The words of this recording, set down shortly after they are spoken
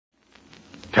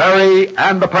Terry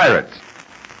and the Pirates.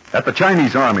 At the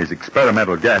Chinese Army's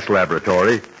experimental gas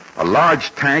laboratory, a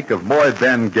large tank of Moy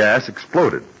Ben gas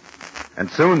exploded.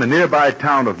 And soon the nearby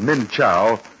town of Min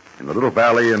Chau, in the little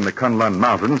valley in the Kunlun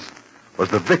Mountains, was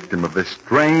the victim of this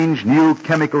strange new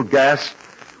chemical gas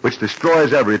which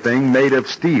destroys everything made of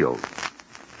steel.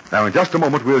 Now, in just a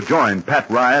moment, we'll join Pat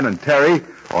Ryan and Terry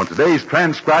on today's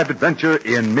transcribed adventure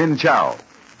in Min Chau.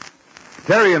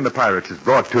 Terry and the Pirates is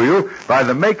brought to you by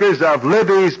the makers of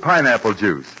Libby's Pineapple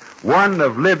Juice, one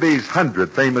of Libby's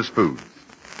 100 famous foods.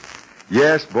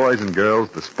 Yes, boys and girls,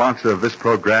 the sponsor of this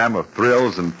program of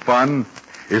thrills and fun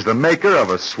is the maker of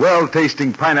a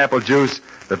swell-tasting pineapple juice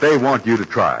that they want you to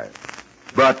try.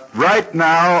 But right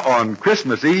now, on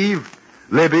Christmas Eve,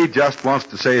 Libby just wants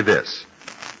to say this.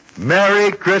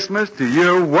 Merry Christmas to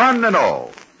you, one and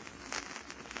all.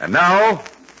 And now,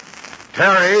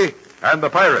 Terry and the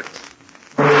Pirates.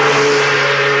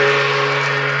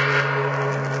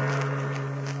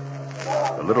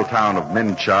 The little town of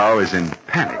Min Chau is in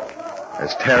panic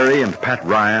as Terry and Pat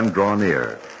Ryan draw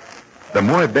near. The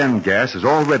Moy Ben gas has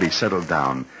already settled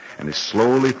down and is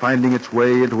slowly finding its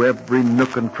way into every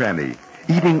nook and cranny,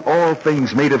 eating all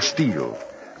things made of steel,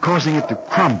 causing it to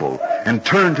crumble and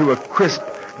turn to a crisp,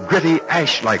 gritty,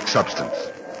 ash-like substance.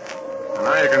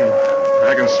 Now I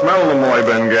can smell the Moy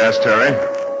Ben gas, Terry.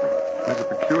 There's a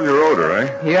peculiar odor, eh?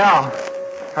 Yeah.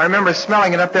 I remember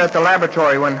smelling it up there at the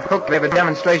laboratory when Hook gave a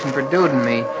demonstration for Dude and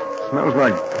me. Smells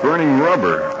like burning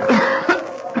rubber.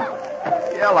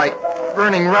 Yeah, like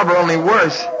burning rubber, only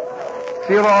worse.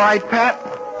 Feel all right, Pat?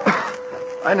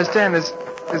 I understand this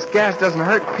gas doesn't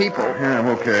hurt people. Yeah, I'm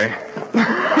okay.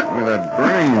 That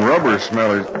burning rubber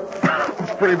smell is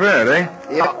it's pretty bad, eh?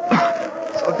 Yeah.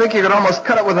 So I think you could almost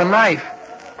cut it with a knife.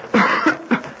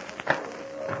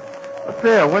 Up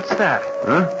there, what's that?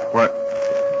 Huh? What?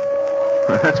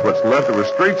 That's what's left of a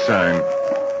street sign.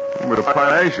 With a pile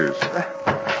of ashes.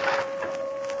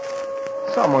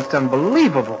 It's almost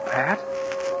unbelievable, Pat.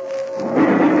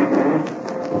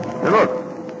 Hey, look.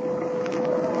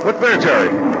 Look there, Terry.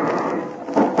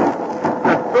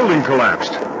 That building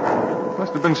collapsed.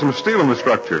 Must have been some steel in the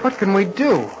structure. What can we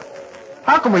do?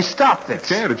 How can we stop this?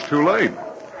 Can't. It's too late.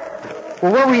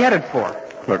 Well, where are we headed for?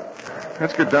 Look,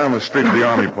 let's get down the street to the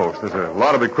army post. There's a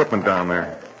lot of equipment down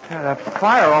there. Yeah, that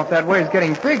fire off that way is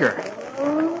getting bigger.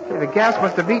 Yeah, the gas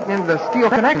must have eaten into the steel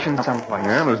connection someplace.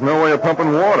 Yeah, there's no way of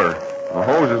pumping water. The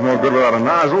hose is no good without a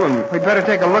nozzle, and... We'd better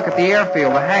take a look at the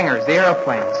airfield, the hangars, the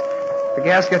airplanes. If the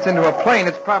gas gets into a plane,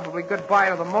 it's probably goodbye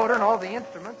to the motor and all the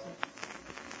instruments.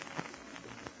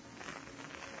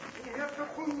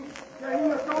 I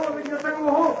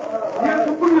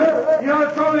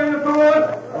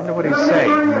wonder what he's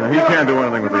saying. He can't do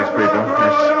anything with these people.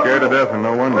 He's scared to death, and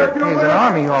no wonder. He's an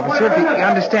army officer. If he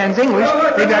understands English,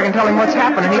 maybe I can tell him what's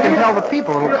happening. He can tell the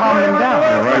people. It'll calm them down.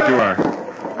 Yeah, right you are.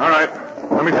 All right.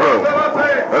 Let me through.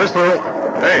 Let us through.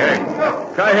 Hey.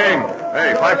 Kai Hing.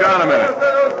 Hey, pipe down a minute.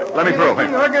 Let me through. Hey,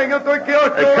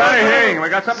 Kai Hing, we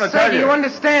got something to tell you. Do you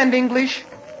understand English?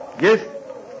 Yes.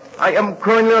 I am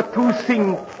Colonel Tu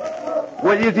Singh.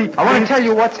 What is it? I want to tell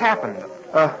you what's happened.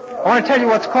 I want to tell you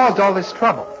what's caused all this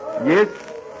trouble. Yes?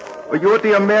 You're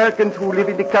the Americans who live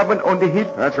in the cabin on the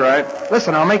hill? That's right.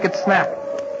 Listen, I'll make it snappy.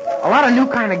 A lot of new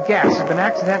kind of gas has been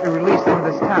accidentally released into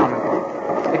this town.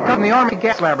 It comes from the Army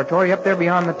gas laboratory up there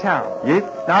beyond the town. Yes?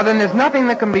 Now, then there's nothing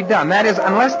that can be done. That is,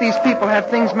 unless these people have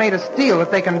things made of steel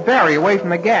that they can bury away from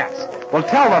the gas. Well,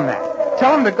 tell them that.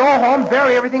 Tell them to go home,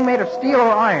 bury everything made of steel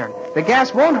or iron. The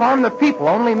gas won't harm the people,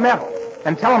 only metal.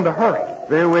 And tell them to hurry.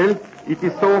 Very well. It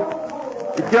is so.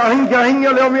 Come on,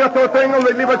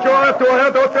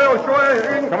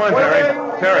 Terry.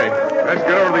 Terry, let's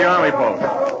get over to the army post.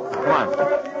 Come on.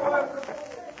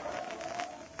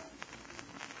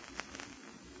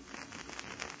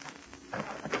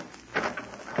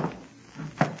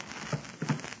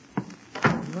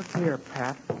 Look here,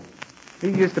 Pat.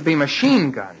 These used to be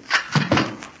machine guns.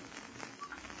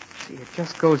 See, it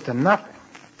just goes to nothing.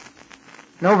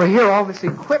 And over here, all this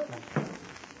equipment.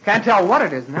 Can't tell what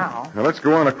it is now. Now, let's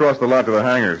go on across the lot to the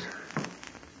hangars.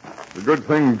 The good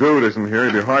thing Dude isn't here.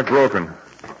 He'd be heartbroken.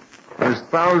 There's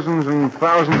thousands and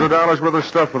thousands of dollars worth of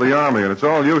stuff for the Army, and it's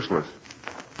all useless.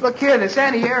 Look here, this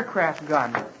anti-aircraft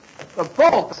gun. The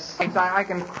bolts, I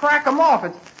can crack them off.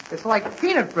 It's like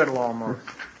peanut brittle almost.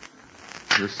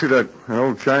 You see that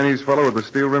old Chinese fellow with the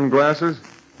steel-rimmed glasses?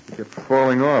 He kept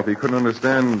falling off. He couldn't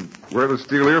understand where the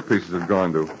steel earpieces had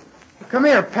gone to. Come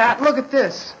here, Pat. Look at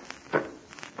this.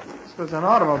 This was an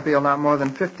automobile not more than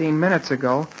 15 minutes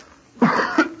ago.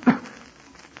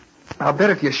 I'll bet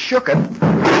if you shook it... Hey,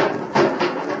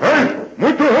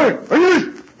 muito hey,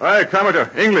 English! Hey,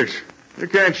 Commodore, English. You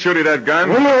can't shoot at that gun.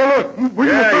 Look.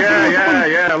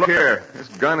 Yeah. Look here. This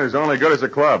gun is only good as a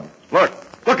club.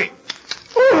 Looky.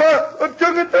 Oh, I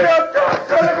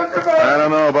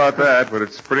don't know about that, but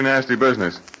it's pretty nasty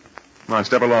business. Come on,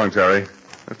 step along, Terry.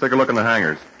 Let's take a look in the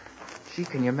hangars. Gee,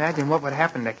 can you imagine what would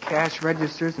happen to cash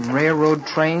registers and railroad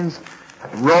trains,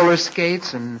 roller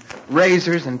skates and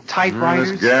razors and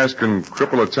typewriters? This gas can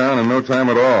cripple a town in no time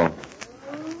at all.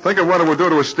 Think of what it would do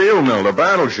to a steel mill, to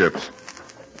battleships,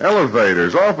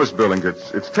 elevators, office buildings.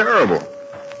 It's terrible.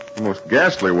 The most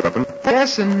ghastly weapon.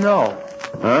 Yes and no.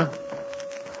 Huh?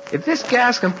 If this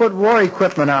gas can put war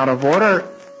equipment out of order,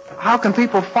 how can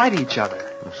people fight each other?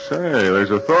 Say,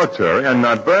 there's a thought, Terry, and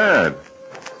not bad.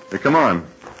 Hey, come on.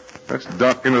 Let's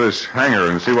duck into this hangar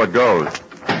and see what goes.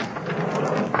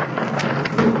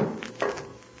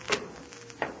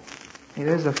 Hey,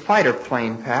 there's a fighter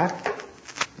plane, Pat.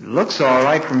 It looks all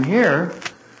right from here.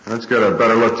 Let's get a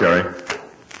better look, Terry.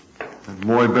 That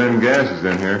Moy Ben gas is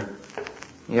in here.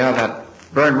 Yeah, that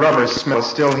burnt rubber smell's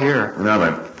still here. Now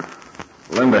then,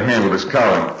 lend a hand with this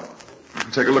cowling.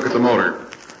 Take a look at the motor.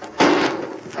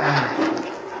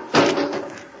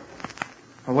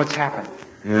 Well, what's happened?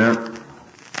 Yeah.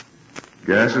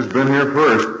 Gas has been here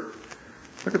first.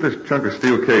 Look at this chunk of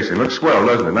steel casing. Looks swell,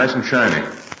 doesn't it? Nice and shiny.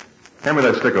 Hand me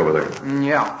that stick over there.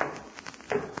 Yeah.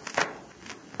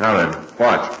 Now then,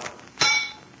 watch.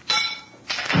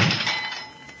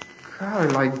 Golly,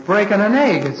 like breaking an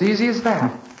egg. As easy as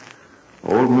that.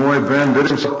 Old Moy Ben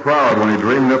did him so proud when he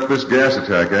dreamed up this gas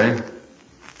attack, eh?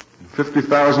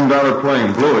 $50,000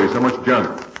 plane blew so much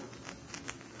junk.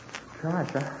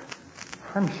 Gosh,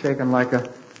 I'm shaking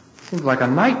seems like a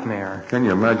nightmare. Can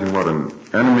you imagine what an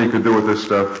enemy could do with this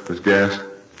stuff, this gas?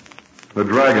 The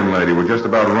Dragon Lady would just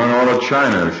about run all of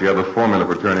China if she had the formula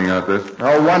for turning out this.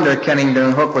 No wonder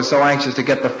Kennington Hook was so anxious to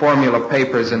get the formula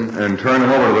papers and turn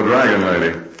them over to the Dragon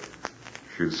Lady.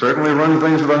 She'd certainly run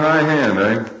things with a high hand,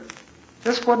 eh?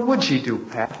 Just what would she do,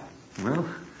 Pat? Well,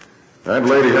 that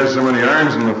lady has so many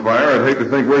irons in the fire, I'd hate to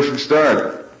think where she'd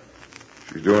start.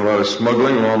 She's doing a lot of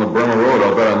smuggling along the Burma Road,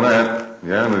 I'll bet on that.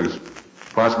 Yeah, and there's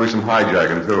possibly some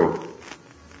hijacking, too.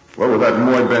 Well, with that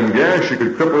Moy Ben gas, she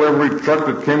could cripple every truck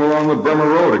that came along the Burma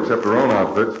Road except her own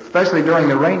outfit. Especially during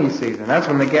the rainy season. That's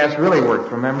when the gas really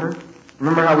worked, remember?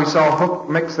 Remember how we saw Hook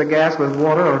mix the gas with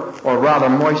water, or rather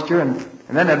moisture, and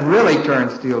then it really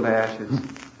turned steel to ashes.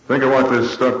 Think of what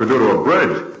this stuff could do to a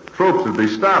bridge. Troops would be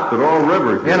stopped at all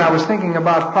rivers. Yeah, and I was thinking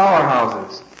about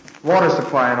powerhouses, water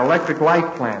supply, and electric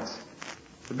light plants.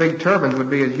 The big turbines would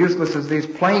be as useless as these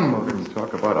plane motors.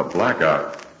 Talk about a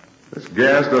blackout. This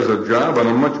gas does a job on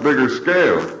a much bigger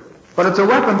scale. But it's a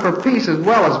weapon for peace as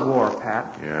well as war,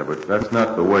 Pat. Yeah, but that's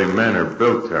not the way men are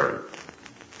built, Terry.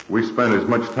 We spend as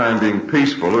much time being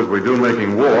peaceful as we do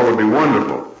making war would be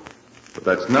wonderful. But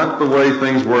that's not the way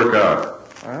things work out.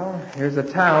 Well, here's a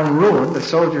town ruined. The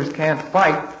soldiers can't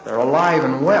fight. They're alive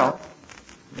and well.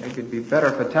 Maybe it'd be better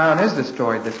if a town is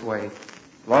destroyed this way, as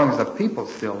long as the people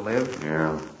still live.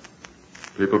 Yeah.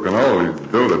 People can always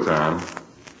build a town.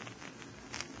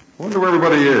 Wonder where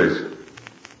everybody is.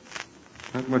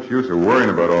 Not much use of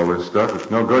worrying about all this stuff. It's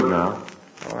no good now.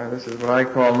 Boy, this is what I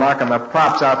call knocking the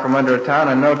props out from under a town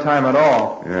in no time at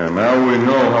all. Yeah, now we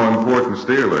know how important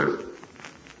steel is.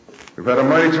 We've had a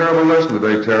mighty terrible lesson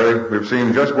today, Terry. We've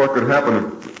seen just what could happen if...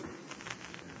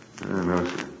 No,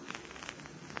 sir.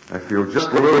 I feel just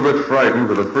a little bit frightened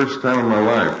for the first time in my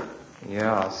life.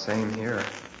 Yeah, same here.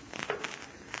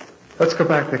 Let's go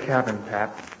back to the cabin,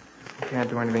 Pat. We can't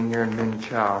do anything here in Min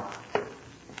Chow.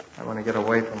 I want to get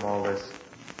away from all this.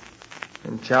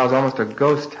 Min Chow's almost a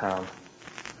ghost town.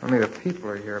 Only the people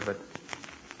are here, but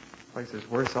the place is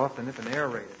worse off than if an air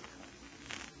raid.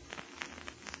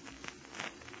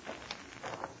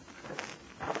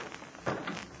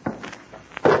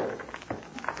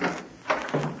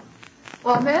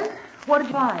 Well, then, what did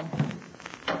you find?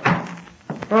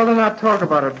 Well, they'll not talk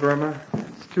about it, Burma.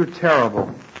 It's too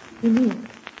terrible. You mean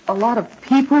a lot of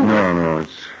people? No,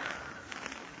 it's...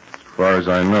 As far as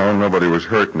I know, nobody was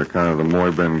hurt in account of the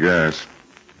Moy Ben gas.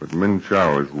 But Min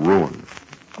Chow is ruined.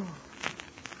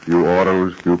 Few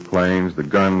autos, few planes, the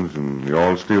guns, and the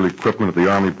all-steel equipment at the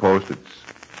Army post. It's...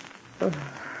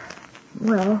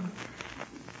 Well,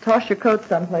 toss your coat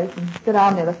someplace and sit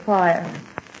down near the fire.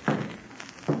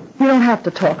 You don't have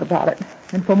to talk about it,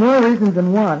 and for more reasons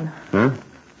than one. Huh?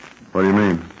 What do you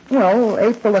mean? Well,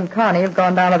 April and Connie have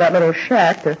gone down to that little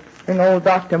shack to bring old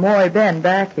Dr. Moy Ben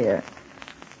back here.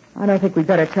 I don't think we'd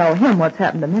better tell him what's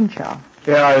happened to Min Chow.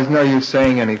 Yeah, there's no use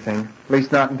saying anything. At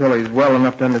least not until he's well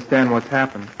enough to understand what's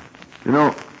happened. You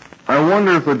know, I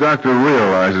wonder if the doctor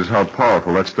realizes how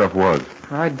powerful that stuff was.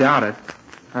 I doubt it.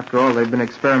 After all, they've been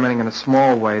experimenting in a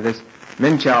small way. This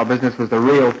Minchow business was the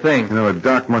real thing. You know, a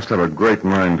doc must have a great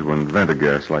mind to invent a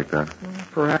gas like that.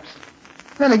 Perhaps.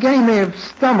 Then again, he may have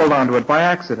stumbled onto it by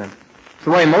accident. It's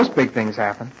the way most big things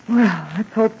happen. Well,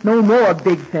 let's hope no more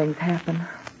big things happen.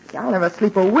 I'll never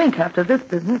sleep a wink after this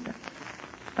business.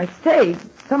 I say,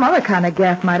 some other kind of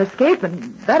gas might escape,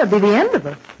 and that'd be the end of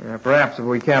it. Yeah, perhaps if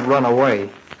we can't run away.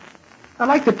 I'd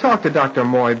like to talk to Dr.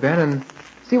 Moy, Ben, and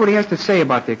see what he has to say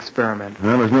about the experiment.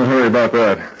 Well, there's no hurry about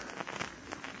that.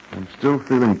 I'm still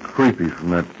feeling creepy from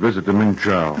that visit to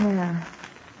Minchow. Yeah.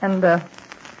 And,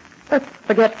 let's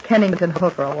forget Kennington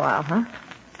Hook for a while, huh?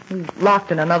 He's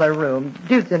locked in another room.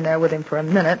 Jude's in there with him for a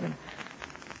minute.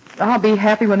 I'll be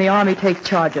happy when the Army takes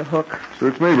charge of Hook.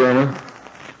 Suits me, Burma.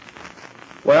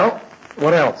 Well,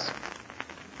 what else?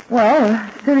 Well,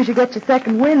 as soon as you get your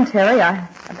second wind, Terry,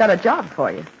 I've got a job for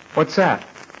you. What's that?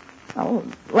 Oh,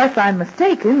 unless I'm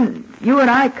mistaken, you and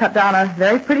I cut down a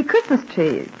very pretty Christmas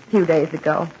tree a few days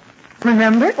ago.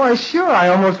 Remember? Why, sure, I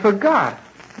almost forgot.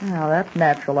 Well, that's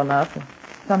natural enough. It's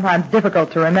sometimes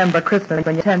difficult to remember Christmas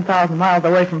when you're 10,000 miles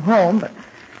away from home, but...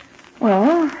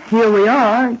 Well, here we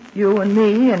are, you and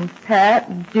me and Pat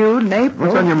and Jude and April.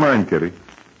 What's on your mind, Kitty?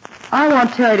 I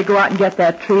want Terry to go out and get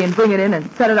that tree and bring it in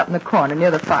and set it up in the corner near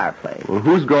the fireplace. Well,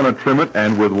 who's going to trim it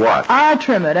and with what? I'll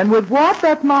trim it, and with what?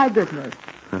 That's my business.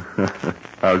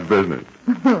 How's business?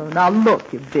 Now,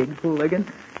 look, you big hooligan.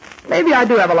 Maybe I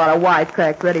do have a lot of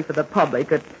wisecracks ready for the public,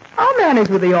 but I'll manage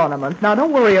with the ornaments. Now,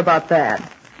 don't worry about that.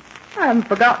 I haven't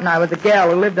forgotten I was a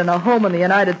gal who lived in a home in the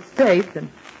United States, and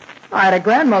I had a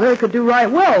grandmother who could do right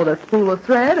well with a spool of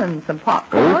thread and some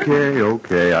popcorn.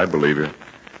 Okay, I believe you.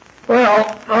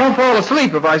 Well, I won't fall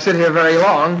asleep if I sit here very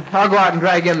long. I'll go out and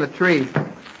drag in the tree.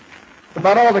 It's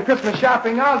about all the Christmas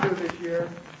shopping I'll do this year.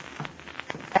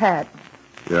 Pat.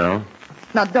 Yeah?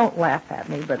 Now, don't laugh at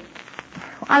me, but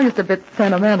I'm just a bit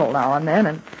sentimental now and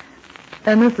then,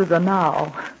 and this is a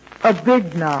now. A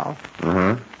big now.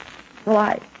 Uh-huh.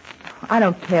 Well, I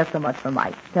don't care so much for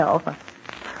myself.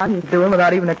 I'm just doing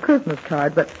without even a Christmas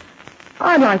card, but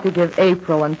I'd like to give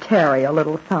April and Terry a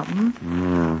little something.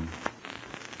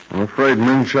 I'm afraid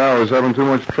Minchow is having too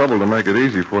much trouble to make it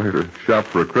easy for you to shop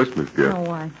for a Christmas gift.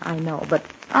 Oh, I know, but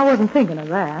I wasn't thinking of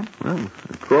that. Well,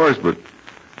 of course, but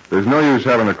there's no use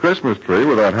having a Christmas tree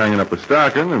without hanging up a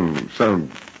stocking and something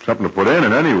to put in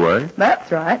it anyway. That's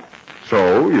right.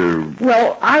 So, you...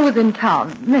 Well, I was in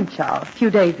town, Minchow, a few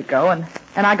days ago, and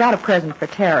I got a present for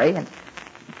Terry, and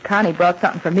Connie brought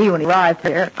something for me when he arrived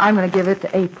here. I'm going to give it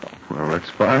to April. Well, that's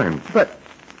fine. But,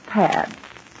 Pat,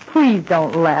 please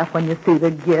don't laugh when you see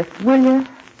the gift, will you?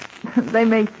 They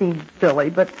may seem silly,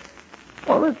 but,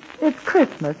 well, it's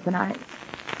Christmas, and I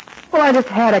just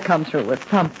had to come through with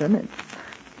something. It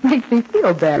makes me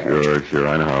feel better. Sure,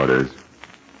 I know how it is.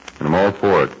 And I'm all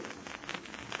for it.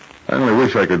 I only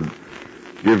wish I could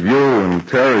give you and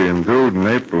Terry and Dude and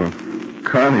April and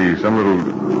Connie some little...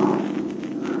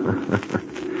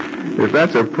 If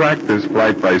that's a practice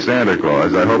flight by Santa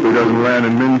Claus, I hope he doesn't land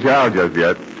in Minchow just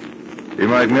yet. He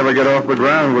might never get off the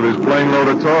ground with his plane load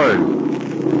of toys.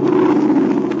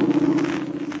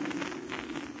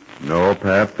 No,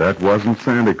 Pat, that wasn't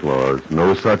Santa Claus.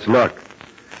 No such luck.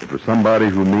 It was somebody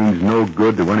who means no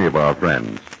good to any of our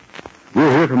friends.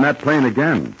 We'll hear from that plane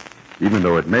again, even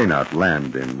though it may not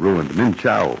land in ruined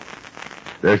Minchow.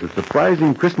 There's a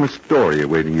surprising Christmas story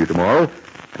awaiting you tomorrow,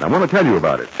 and I want to tell you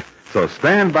about it. So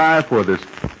stand by for this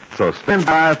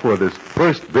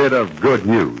first bit of good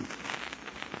news.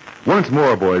 Once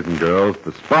more, boys and girls,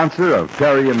 the sponsor of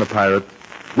Terry and the Pirate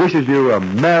wishes you a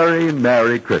Merry,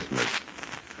 Merry Christmas.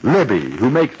 Libby, who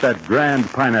makes that grand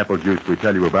pineapple juice we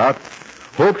tell you about,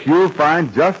 hopes you'll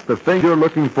find just the thing you're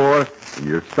looking for in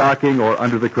your stocking or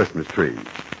under the Christmas tree.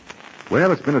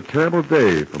 Well, it's been a terrible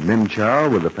day for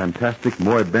Minchow with the fantastic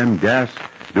Moy Ben gas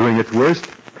doing its worst,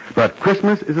 but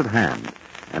Christmas is at hand.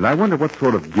 And I wonder what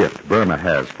sort of gift Burma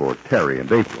has for Terry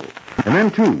and April. And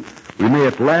then, too, we may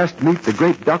at last meet the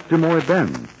great Dr. Moy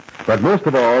Ben. But most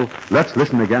of all, let's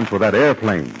listen again for that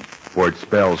airplane, for it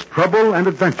spells trouble and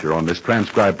adventure on this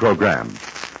transcribed program.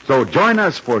 So join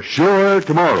us for sure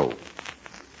tomorrow.